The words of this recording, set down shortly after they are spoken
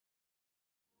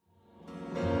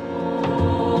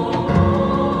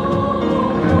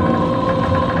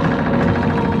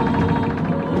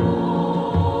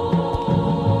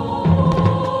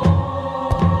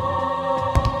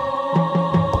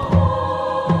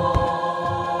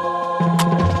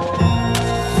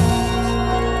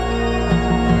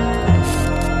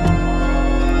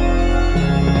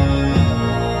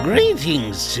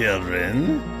Greetings,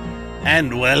 children,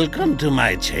 and welcome to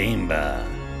my chamber.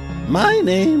 My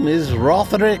name is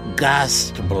Rotherick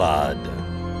Gastblood,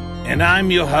 and I'm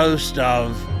your host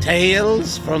of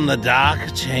Tales from the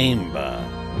Dark Chamber.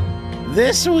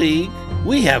 This week,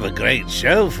 we have a great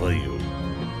show for you.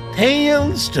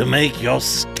 Tales to make your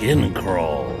skin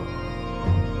crawl.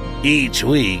 Each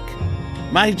week,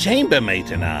 my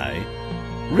chambermate and I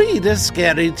read a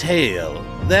scary tale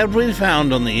that we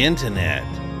found on the internet,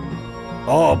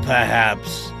 or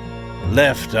perhaps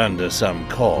left under some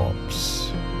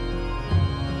corpse.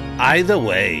 Either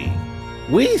way,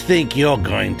 we think you're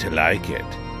going to like it,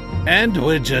 and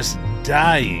we're just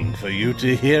dying for you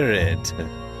to hear it.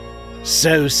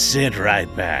 So sit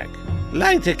right back,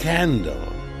 light a candle,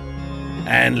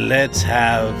 and let's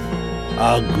have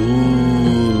a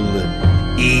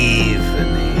ghoul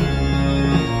evening.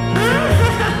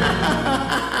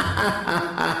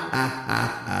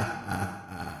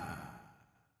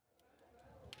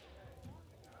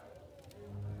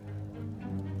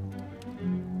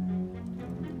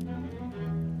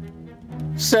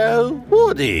 So,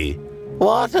 Woody,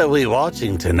 what are we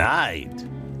watching tonight?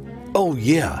 Oh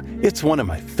yeah, it's one of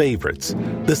my favorites.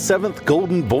 The Seventh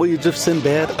Golden Voyage of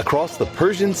Sinbad across the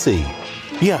Persian Sea.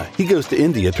 Yeah, he goes to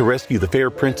India to rescue the fair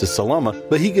Princess Salama,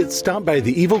 but he gets stopped by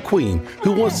the evil queen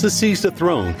who wants to seize the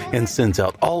throne and sends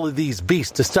out all of these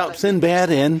beasts to stop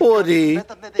Sinbad and... Woody,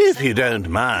 if you don't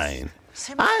mind,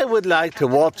 I would like to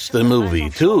watch the movie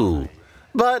too.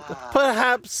 But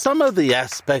perhaps some of the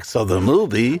aspects of the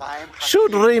movie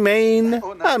should remain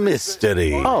a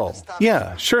mystery. Oh,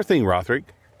 yeah, sure thing, Rotherick.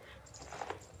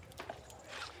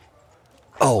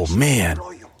 Oh, man,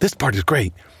 this part is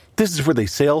great. This is where they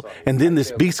sail, and then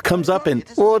this beast comes up and...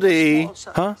 Woody,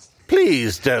 Huh?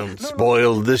 please don't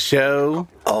spoil the show.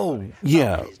 Oh,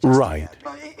 yeah, right.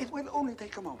 It will only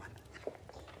take a moment.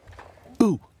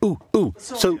 Ooh.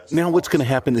 So now what's going to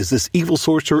happen is this evil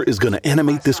sorcerer is going to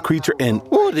animate this creature and...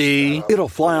 Woody, It'll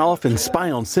fly off and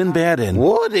spy on Sinbad and...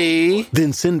 Woody,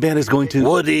 Then Sinbad is going to...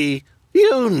 Woody,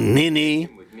 you ninny.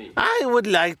 I would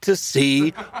like to see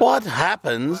what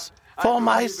happens for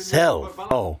myself.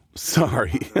 Oh,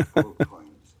 sorry.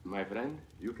 My friend,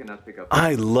 you cannot pick up.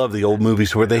 I love the old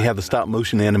movies where they have the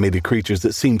stop-motion animated creatures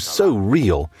that seem so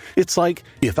real. It's like,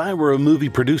 if I were a movie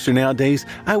producer nowadays,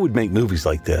 I would make movies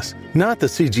like this. Not the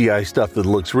CGI stuff that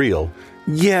looks real.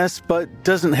 Yes, but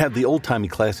doesn't have the old-timey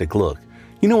classic look.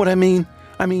 You know what I mean?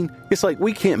 It's like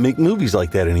we can't make movies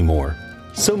like that anymore.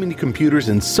 So many computers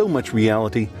and so much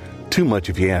reality. Too much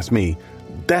if you ask me.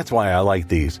 That's why I like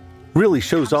these. Really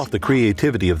shows off the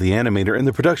creativity of the animator and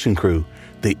the production crew.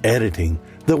 The editing,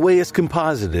 the way it's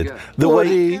composited, the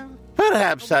Woody, way...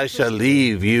 perhaps I shall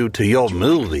leave you to your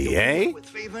movie, eh?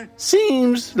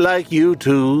 Seems like you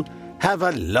two have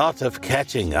a lot of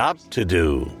catching up to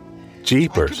do.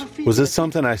 Jeepers, was this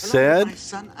something I said?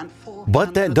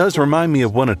 But that does remind me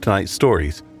of one of tonight's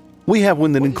stories. We have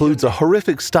one that includes a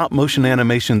horrific stop-motion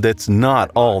animation that's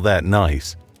not all that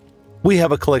nice. We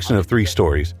have a collection of 3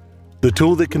 stories. The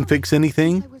Tool That Can Fix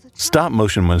Anything,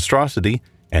 Stop-Motion Monstrosity,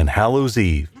 and Hallows'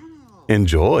 Eve.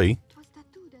 Enjoy!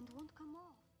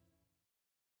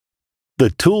 The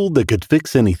Tool That Could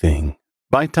Fix Anything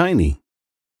by Tiny.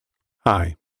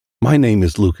 Hi, my name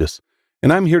is Lucas,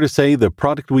 and I'm here to say the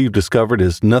product we've discovered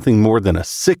is nothing more than a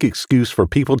sick excuse for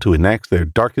people to enact their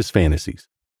darkest fantasies.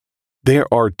 There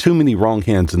are too many wrong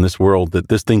hands in this world that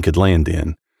this thing could land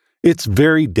in. It's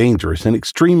very dangerous and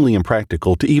extremely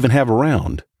impractical to even have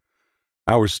around.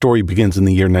 Our story begins in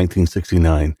the year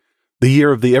 1969, the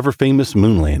year of the ever-famous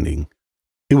moon landing.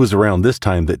 It was around this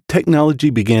time that technology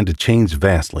began to change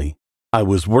vastly. I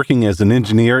was working as an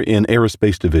engineer in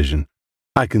Aerospace Division.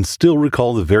 I can still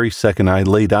recall the very second I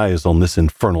laid eyes on this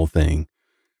infernal thing.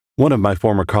 One of my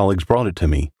former colleagues brought it to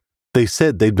me. They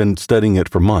said they'd been studying it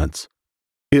for months.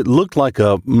 It looked like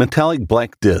a metallic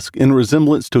black disk in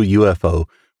resemblance to a UFO,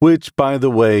 which, by the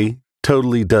way,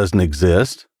 totally doesn't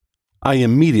exist. I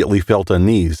immediately felt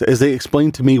uneasy as they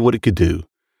explained to me what it could do.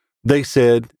 They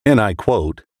said, and I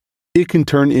quote, "It can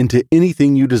turn into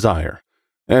anything you desire,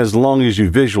 as long as you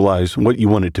visualize what you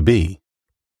want it to be."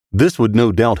 This would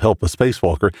no doubt help a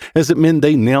spacewalker, as it meant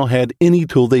they now had any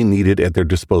tool they needed at their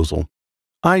disposal.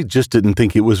 I just didn't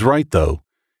think it was right, though.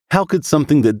 How could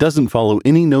something that doesn't follow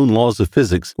any known laws of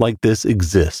physics like this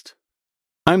exist?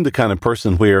 I'm the kind of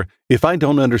person where, if I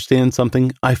don't understand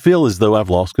something, I feel as though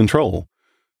I've lost control.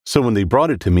 So when they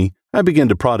brought it to me, I began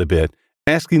to prod a bit,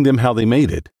 asking them how they made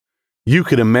it. You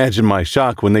could imagine my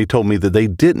shock when they told me that they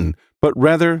didn't, but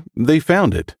rather, they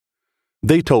found it.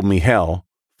 They told me how,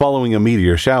 following a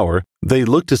meteor shower, they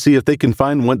looked to see if they can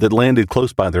find one that landed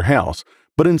close by their house,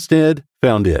 but instead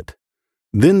found it.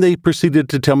 Then they proceeded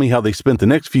to tell me how they spent the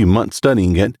next few months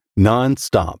studying it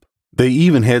non-stop. They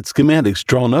even had schematics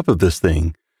drawn up of this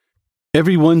thing.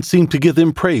 Everyone seemed to give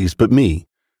them praise but me.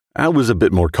 I was a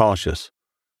bit more cautious.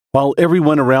 While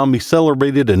everyone around me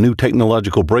celebrated a new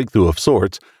technological breakthrough of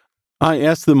sorts, I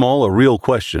asked them all a real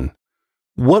question.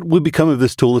 What would become of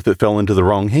this tool if it fell into the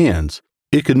wrong hands?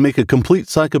 It could make a complete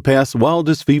psychopath's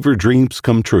wildest fever dreams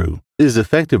come true. It is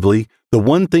effectively the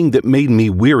one thing that made me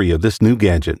weary of this new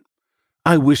gadget.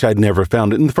 I wish I'd never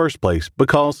found it in the first place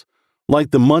because,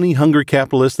 like the money-hungry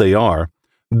capitalists they are,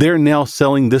 they're now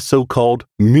selling this so-called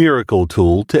miracle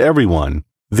tool to everyone.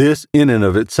 This, in and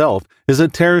of itself, is a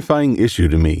terrifying issue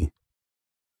to me.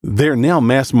 They're now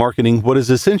mass marketing what is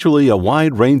essentially a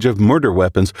wide range of murder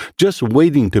weapons just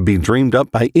waiting to be dreamed up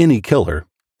by any killer.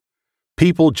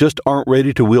 People just aren't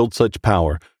ready to wield such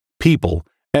power. People,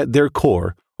 at their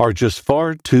core, are just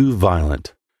far too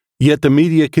violent. Yet the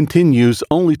media continues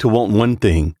only to want one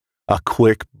thing: a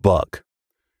quick buck.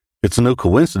 It's no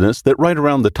coincidence that right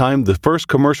around the time the first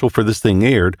commercial for this thing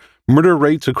aired, murder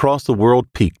rates across the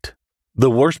world peaked. The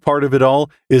worst part of it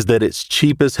all is that it's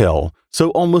cheap as hell, so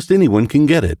almost anyone can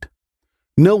get it.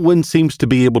 No one seems to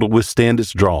be able to withstand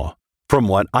its draw. From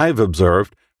what I've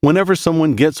observed, whenever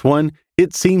someone gets one,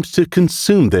 it seems to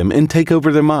consume them and take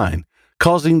over their mind,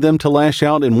 causing them to lash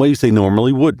out in ways they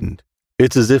normally wouldn't.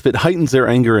 It's as if it heightens their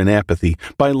anger and apathy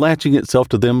by latching itself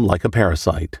to them like a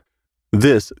parasite.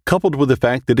 This, coupled with the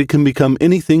fact that it can become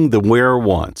anything the wearer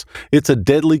wants, it's a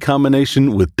deadly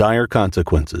combination with dire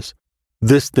consequences.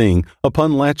 This thing,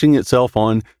 upon latching itself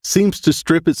on, seems to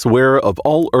strip its wearer of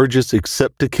all urges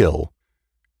except to kill.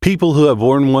 People who have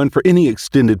worn one for any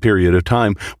extended period of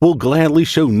time will gladly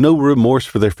show no remorse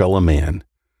for their fellow man.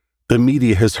 The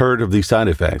media has heard of these side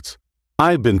effects.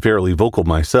 I've been fairly vocal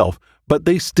myself, but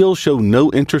they still show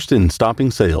no interest in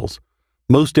stopping sales.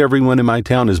 Most everyone in my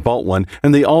town has bought one,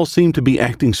 and they all seem to be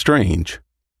acting strange.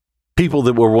 People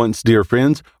that were once dear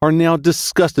friends are now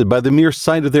disgusted by the mere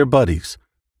sight of their buddies.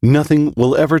 Nothing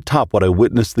will ever top what I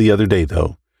witnessed the other day,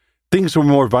 though. Things were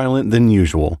more violent than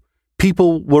usual.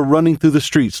 People were running through the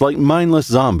streets like mindless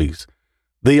zombies.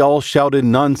 They all shouted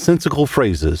nonsensical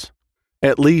phrases.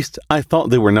 At least, I thought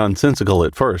they were nonsensical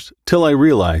at first, till I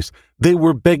realized they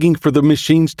were begging for the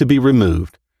machines to be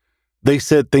removed. They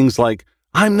said things like,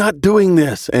 "I'm not doing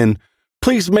this," and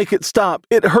 "Please make it stop,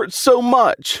 it hurts so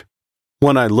much."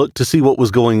 When I looked to see what was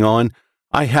going on,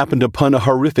 I happened upon a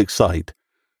horrific sight.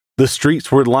 The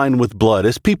streets were lined with blood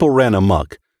as people ran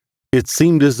amok. It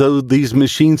seemed as though these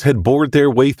machines had bored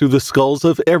their way through the skulls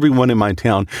of everyone in my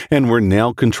town and were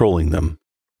now controlling them.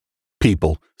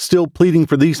 People, still pleading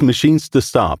for these machines to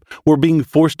stop, were being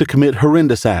forced to commit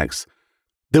horrendous acts.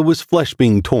 There was flesh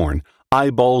being torn,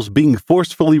 eyeballs being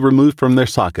forcefully removed from their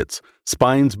sockets,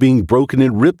 spines being broken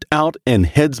and ripped out, and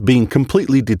heads being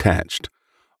completely detached.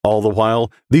 All the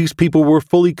while, these people were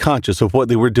fully conscious of what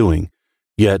they were doing,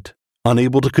 yet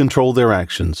unable to control their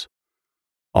actions.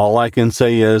 All I can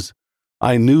say is,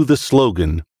 I knew the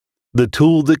slogan, the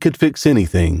tool that could fix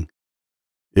anything.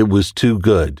 It was too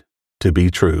good to be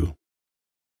true.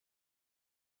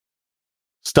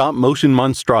 Stop-Motion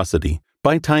Monstrosity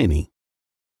by Tiny.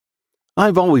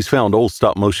 I've always found old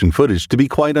stop-motion footage to be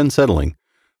quite unsettling.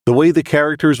 The way the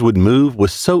characters would move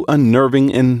was so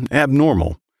unnerving and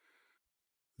abnormal.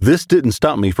 This didn't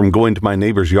stop me from going to my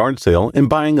neighbor's yard sale and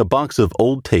buying a box of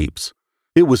old tapes.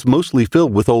 It was mostly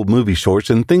filled with old movie shorts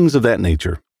and things of that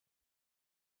nature.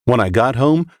 When I got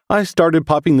home, I started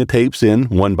popping the tapes in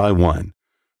one by one.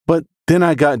 But then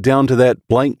I got down to that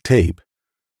blank tape.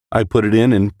 I put it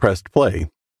in and pressed play.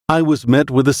 I was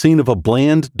met with a scene of a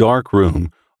bland, dark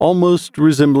room, almost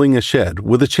resembling a shed,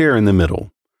 with a chair in the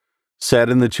middle. Sat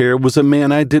in the chair was a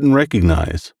man I didn't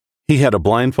recognize. He had a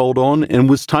blindfold on and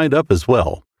was tied up as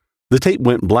well. The tape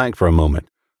went black for a moment.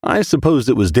 I supposed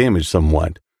it was damaged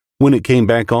somewhat. When it came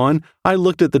back on, I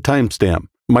looked at the timestamp,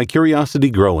 my curiosity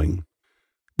growing.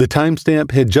 The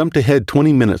timestamp had jumped ahead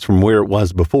 20 minutes from where it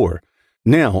was before.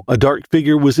 Now, a dark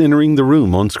figure was entering the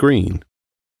room on screen.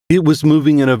 It was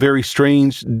moving in a very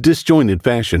strange, disjointed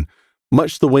fashion,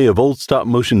 much the way of old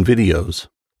stop-motion videos.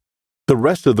 The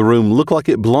rest of the room looked like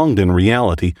it belonged in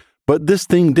reality, but this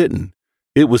thing didn't.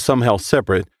 It was somehow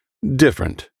separate,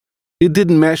 different. It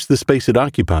didn't match the space it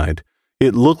occupied.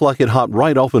 It looked like it hopped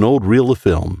right off an old reel of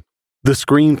film. The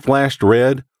screen flashed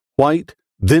red, white,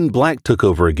 then black took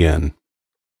over again.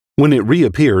 When it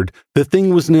reappeared, the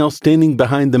thing was now standing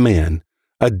behind the man,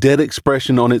 a dead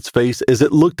expression on its face as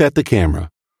it looked at the camera.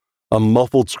 A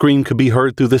muffled scream could be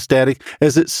heard through the static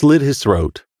as it slit his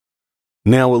throat.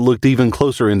 Now it looked even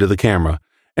closer into the camera,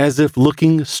 as if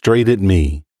looking straight at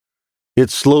me. It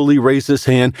slowly raised its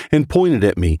hand and pointed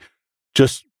at me,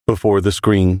 Just before the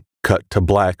screen cut to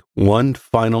black one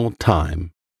final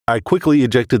time, I quickly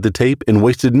ejected the tape and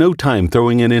wasted no time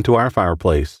throwing it into our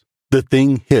fireplace. The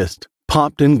thing hissed,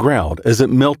 popped, and growled as it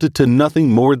melted to nothing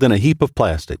more than a heap of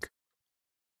plastic.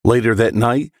 Later that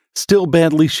night, still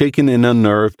badly shaken and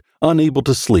unnerved, unable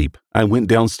to sleep, I went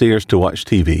downstairs to watch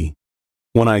TV.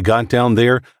 When I got down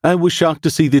there, I was shocked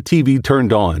to see the TV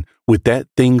turned on, with that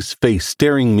thing's face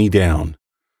staring me down.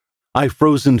 I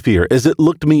froze in fear as it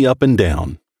looked me up and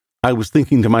down. I was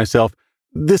thinking to myself,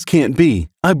 "This can't be.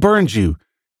 I burned you."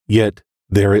 Yet,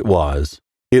 there it was.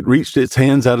 It reached its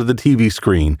hands out of the TV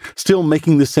screen, still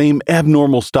making the same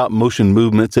abnormal stop-motion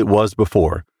movements it was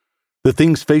before. The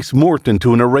thing's face morphed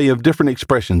into an array of different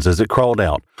expressions as it crawled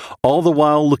out, all the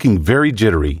while looking very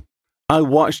jittery. I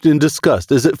watched in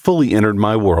disgust as it fully entered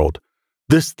my world.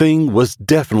 This thing was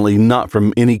definitely not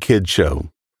from any kid's show.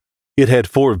 It had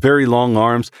 4 very long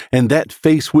arms and that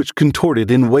face which contorted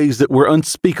in ways that were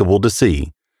unspeakable to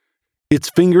see. Its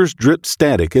fingers dripped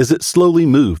static as it slowly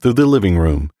moved through the living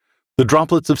room. The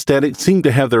droplets of static seemed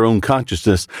to have their own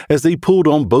consciousness as they pulled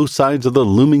on both sides of the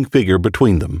looming figure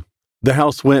between them. The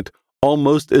house went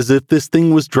almost as if this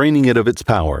thing was draining it of its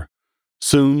power.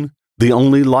 Soon, the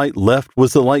only light left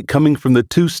was the light coming from the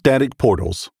 2 static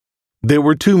portals. There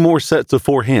were 2 more sets of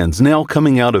 4 hands now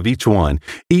coming out of each one,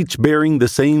 each bearing the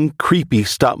same creepy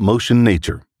stop-motion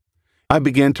nature. I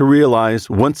began to realize,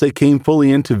 once they came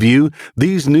fully into view,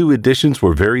 these new additions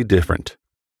were very different.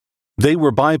 They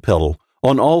were bipedal,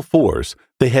 on all 4s.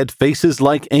 They had faces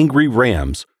like angry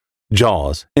rams,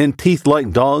 jaws, and teeth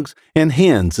like dogs, and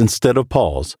hands instead of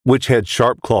paws, which had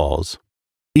sharp claws.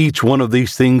 Each one of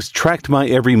these things tracked my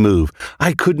every move.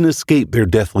 I couldn't escape their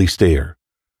deathly stare.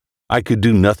 I could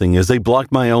do nothing as they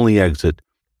blocked my only exit.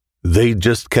 They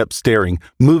just kept staring,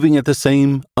 moving at the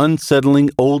same unsettling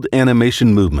old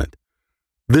animation movement.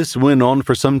 This went on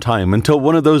for some time until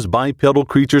one of those bipedal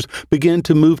creatures began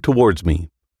to move towards me.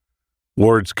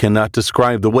 Words cannot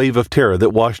describe the wave of terror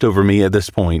that washed over me at this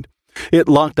point. It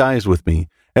locked eyes with me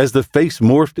as the face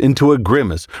morphed into a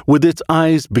grimace, with its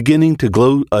eyes beginning to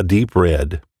glow a deep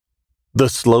red. The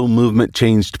slow movement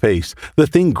changed pace. The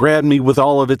thing grabbed me with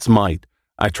all of its might.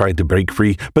 I tried to break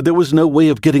free, but there was no way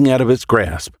of getting out of its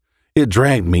grasp. It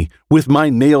dragged me, with my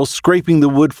nails scraping the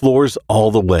wood floors all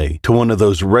the way, to one of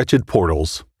those wretched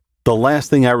portals. The last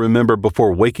thing I remember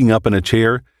before waking up in a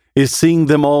chair is seeing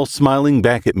them all smiling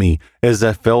back at me as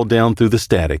I fell down through the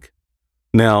static.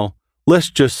 Now,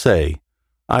 let's just say,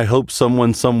 I hope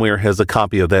someone somewhere has a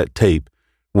copy of that tape,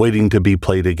 waiting to be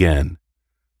played again.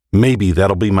 Maybe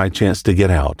that'll be my chance to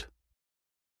get out.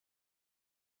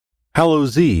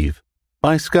 Hallows Eve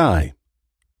by Sky.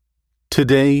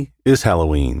 Today is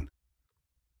Halloween.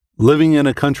 Living in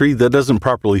a country that doesn't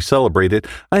properly celebrate it,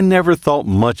 I never thought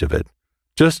much of it.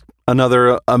 Just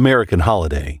another American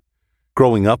holiday.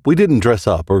 Growing up, we didn't dress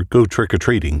up or go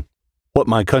trick-or-treating. What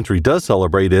my country does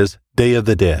celebrate is Day of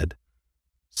the Dead.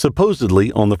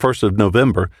 Supposedly, on the 1st of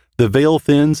November, the veil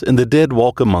thins and the dead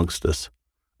walk amongst us.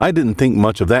 I didn't think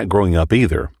much of that growing up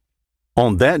either.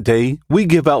 On that day, we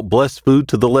give out blessed food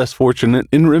to the less fortunate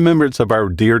in remembrance of our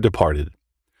dear departed.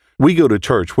 We go to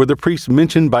church where the priest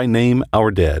mentioned by name our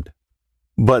dead.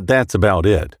 But that's about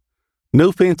it.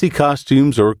 No fancy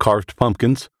costumes or carved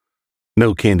pumpkins.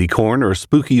 No candy corn or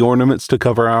spooky ornaments to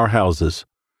cover our houses.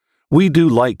 We do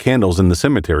light candles in the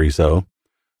cemeteries, though.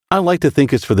 I like to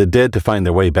think it's for the dead to find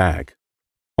their way back.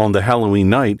 On the Halloween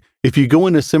night, if you go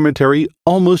in a cemetery,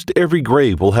 almost every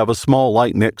grave will have a small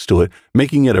light next to it,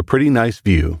 making it a pretty nice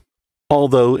view.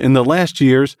 Although, in the last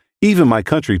years, even my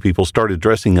country people started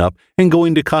dressing up and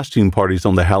going to costume parties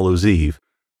on the Hallows Eve,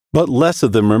 but less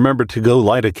of them remember to go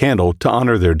light a candle to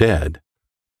honor their dead.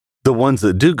 The ones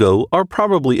that do go are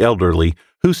probably elderly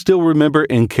who still remember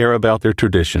and care about their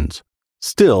traditions.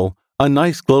 Still, a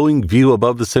nice glowing view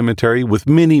above the cemetery with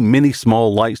many, many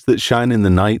small lights that shine in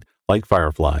the night like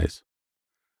fireflies.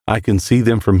 I can see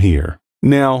them from here.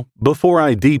 Now, before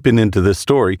I deepen into this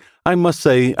story, I must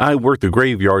say I worked the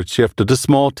graveyard shift at a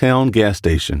small town gas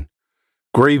station.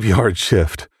 Graveyard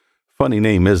shift. Funny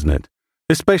name, isn't it?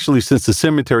 Especially since the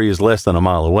cemetery is less than a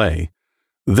mile away.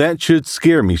 That should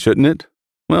scare me, shouldn't it?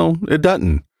 Well, it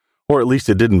doesn't. Or at least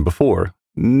it didn't before.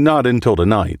 Not until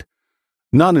tonight.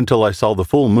 Not until I saw the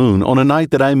full moon on a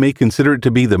night that I may consider it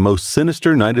to be the most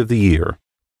sinister night of the year.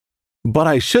 But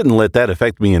I shouldn't let that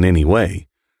affect me in any way.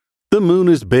 The moon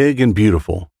is big and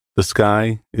beautiful. The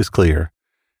sky is clear.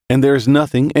 And there's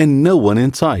nothing and no one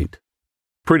in sight.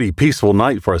 Pretty peaceful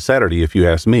night for a Saturday, if you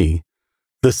ask me.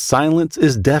 The silence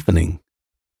is deafening.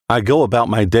 I go about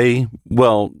my day,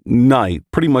 night,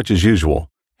 pretty much as usual.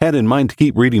 Had in mind to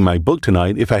keep reading my book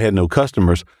tonight if I had no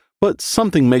customers, but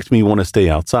something makes me want to stay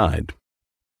outside.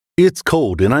 It's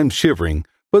cold and I'm shivering,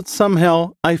 but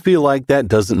somehow I feel like that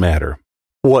doesn't matter.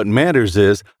 What matters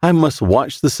is I must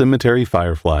watch the cemetery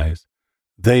fireflies.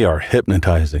 They are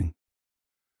hypnotizing.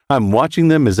 I'm watching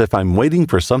them as if I'm waiting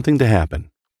for something to happen.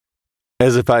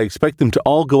 As if I expect them to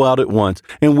all go out at once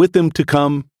and with them to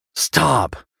come,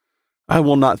 stop. I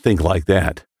will not think like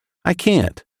that. I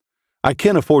can't. I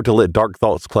can't afford to let dark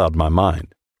thoughts cloud my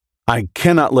mind. I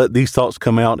cannot let these thoughts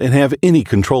come out and have any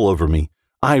control over me.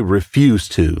 I refuse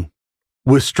to.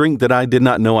 With strength that I did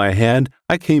not know I had,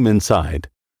 I came inside,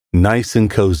 nice and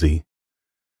cozy.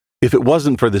 If it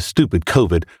wasn't for this stupid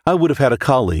COVID, I would have had a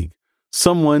colleague,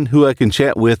 someone who I can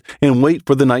chat with and wait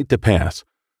for the night to pass.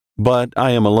 But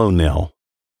I am alone now,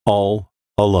 all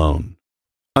alone.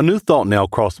 A new thought now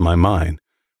crossed my mind.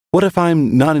 What if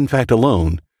I'm not in fact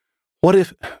alone? What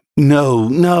if...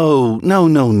 No.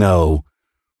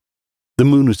 The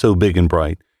moon is so big and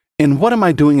bright. And what am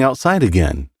I doing outside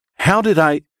again? How did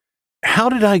I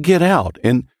get out?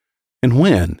 And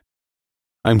when?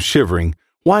 I'm shivering.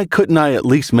 Why couldn't I at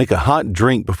least make a hot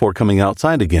drink before coming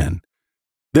outside again?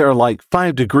 There are like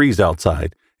 5 degrees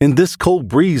outside, and this cold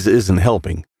breeze isn't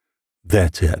helping.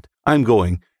 That's it. I'm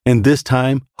going, and this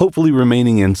time, hopefully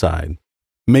remaining inside.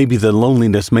 Maybe the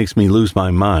loneliness makes me lose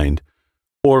my mind.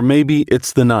 Or maybe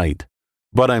it's the night.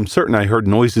 But I'm certain I heard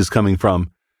noises coming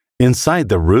from inside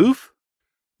the roof?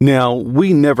 Now,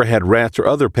 we never had rats or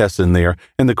other pests in there,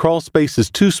 and the crawl space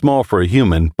is too small for a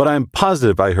human, but I'm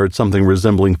positive I heard something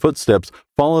resembling footsteps,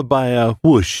 followed by a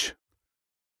whoosh.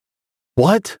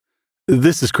 What?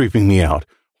 This is creeping me out.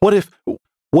 What if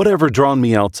whatever drawn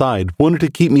me outside wanted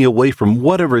to keep me away from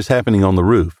whatever is happening on the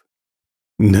roof?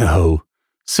 No.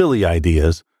 Silly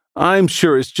ideas. I'm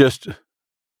sure it's just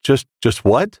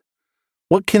what?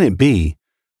 What can it be?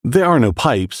 There are no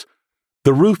pipes.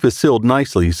 The roof is sealed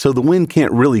nicely, so the wind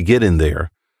can't really get in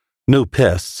there. No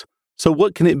pests. So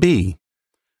what can it be?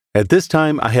 At this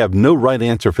time, I have no right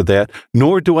answer for that,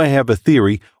 nor do I have a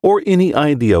theory or any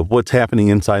idea of what's happening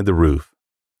inside the roof.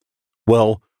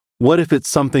 Well, what if it's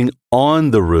something on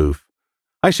the roof?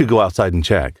 I should go outside and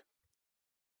check.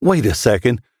 Wait a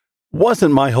second.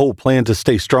 Wasn't my whole plan to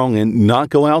stay strong and not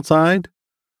go outside?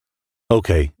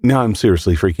 Okay, now I'm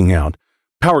seriously freaking out.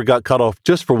 Power got cut off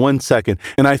just for 1 second,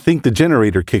 and I think the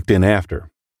generator kicked in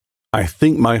after. I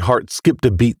think my heart skipped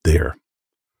a beat there.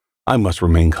 I must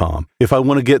remain calm if I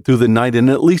want to get through the night and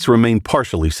at least remain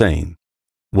partially sane.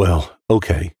 Well,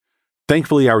 okay.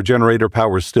 Thankfully, our generator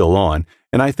power is still on,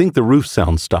 and I think the roof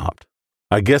sound stopped.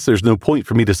 I guess there's no point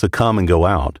for me to succumb and go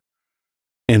out.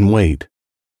 And wait,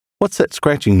 what's that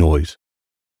scratching noise?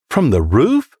 From the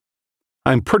roof?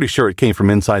 I'm pretty sure it came from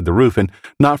inside the roof and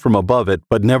not from above it,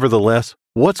 but nevertheless,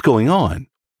 what's going on?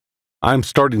 I'm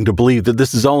starting to believe that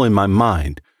this is all in my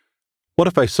mind. What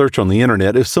if I search on the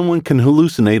internet if someone can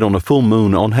hallucinate on a full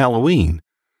moon on Halloween?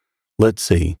 Let's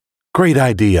see. Great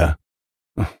idea.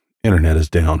 Internet is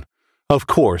down. Of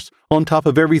course, on top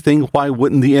of everything, why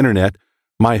wouldn't the internet,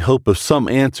 my hope of some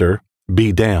answer,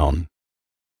 be down?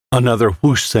 Another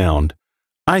whoosh sound.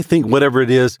 I think whatever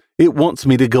it is, it wants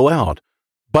me to go out.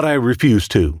 But I refuse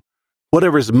to.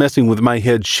 Whatever's messing with my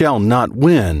head shall not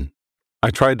win. I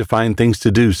tried to find things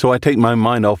to do, so I take my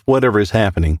mind off whatever is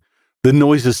happening. The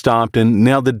noise has stopped, and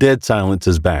now the dead silence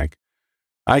is back.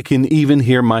 I can even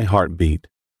hear my heartbeat.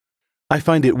 I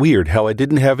find it weird how I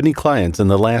didn't have any clients in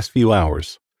the last few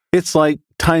hours. It's like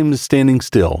time is standing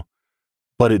still.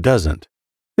 But it doesn't.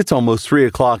 It's almost 3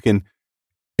 o'clock, and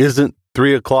isn't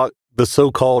 3 o'clock the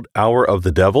so-called hour of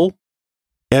the devil?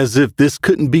 As if this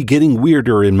couldn't be getting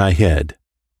weirder in my head.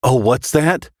 Oh, what's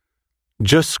that?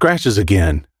 Just scratches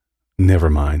again. Never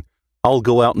mind. I'll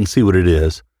go out and see what it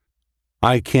is.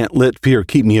 I can't let fear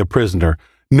keep me a prisoner,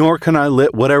 nor can I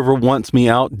let whatever wants me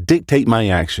out dictate my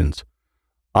actions.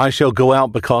 I shall go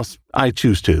out because I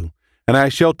choose to, and I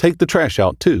shall take the trash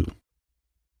out too.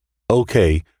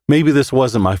 Okay, maybe this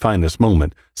wasn't my finest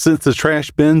moment, since the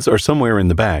trash bins are somewhere in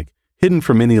the back, hidden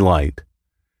from any light.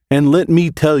 And let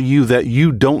me tell you that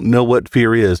you don't know what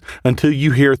fear is until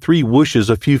you hear 3 whooshes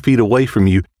a few feet away from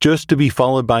you, just to be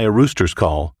followed by a rooster's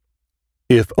call.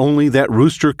 If only that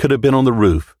rooster could have been on the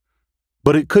roof.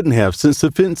 But it couldn't have, since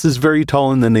the fence is very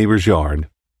tall in the neighbor's yard.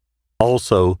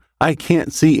 Also, I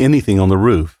can't see anything on the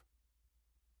roof.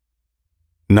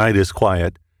 Night is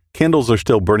quiet, candles are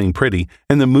still burning pretty,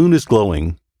 and the moon is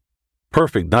glowing.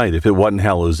 Perfect night if it wasn't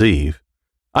Hallows Eve.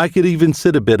 I could even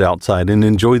sit a bit outside and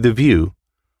enjoy the view.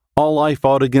 All I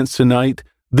fought against tonight,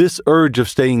 this urge of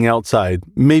staying outside,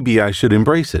 maybe I should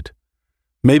embrace it.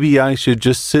 Maybe I should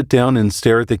just sit down and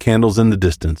stare at the candles in the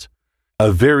distance.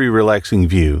 A very relaxing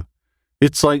view.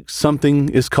 It's like something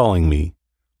is calling me.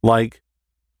 like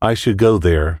I should go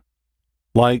there,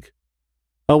 like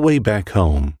a way back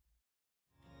home.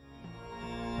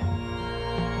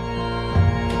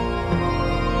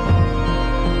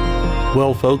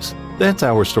 Well, folks, that's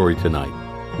our story tonight.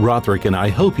 Rotherick and I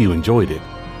hope you enjoyed it.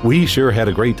 We sure had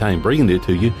a great time bringing it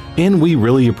to you, and we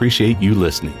really appreciate you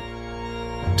listening.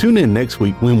 Tune in next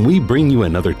week when we bring you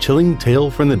another chilling tale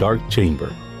from the Dark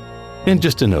Chamber. And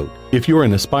just a note, if you're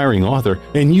an aspiring author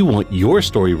and you want your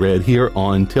story read here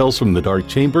on Tales from the Dark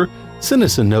Chamber, send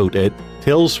us a note at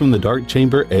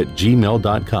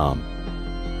talesfromthedarkchamber@gmail.com.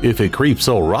 If it creeps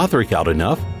old Rotherick out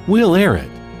enough, we'll air it.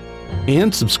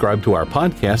 And subscribe to our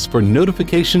podcast for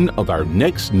notification of our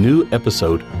next new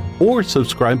episode, or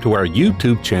subscribe to our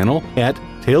YouTube channel at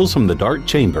Tales from the Dark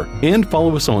Chamber and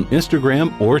follow us on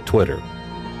Instagram or Twitter.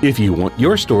 If you want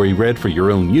your story read for your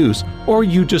own use, or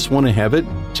you just want to have it,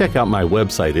 check out my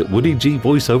website at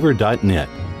woodygvoiceover.net.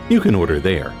 You can order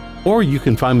there, or you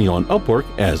can find me on Upwork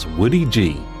as Woody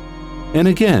G. And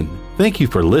again, thank you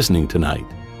for listening tonight.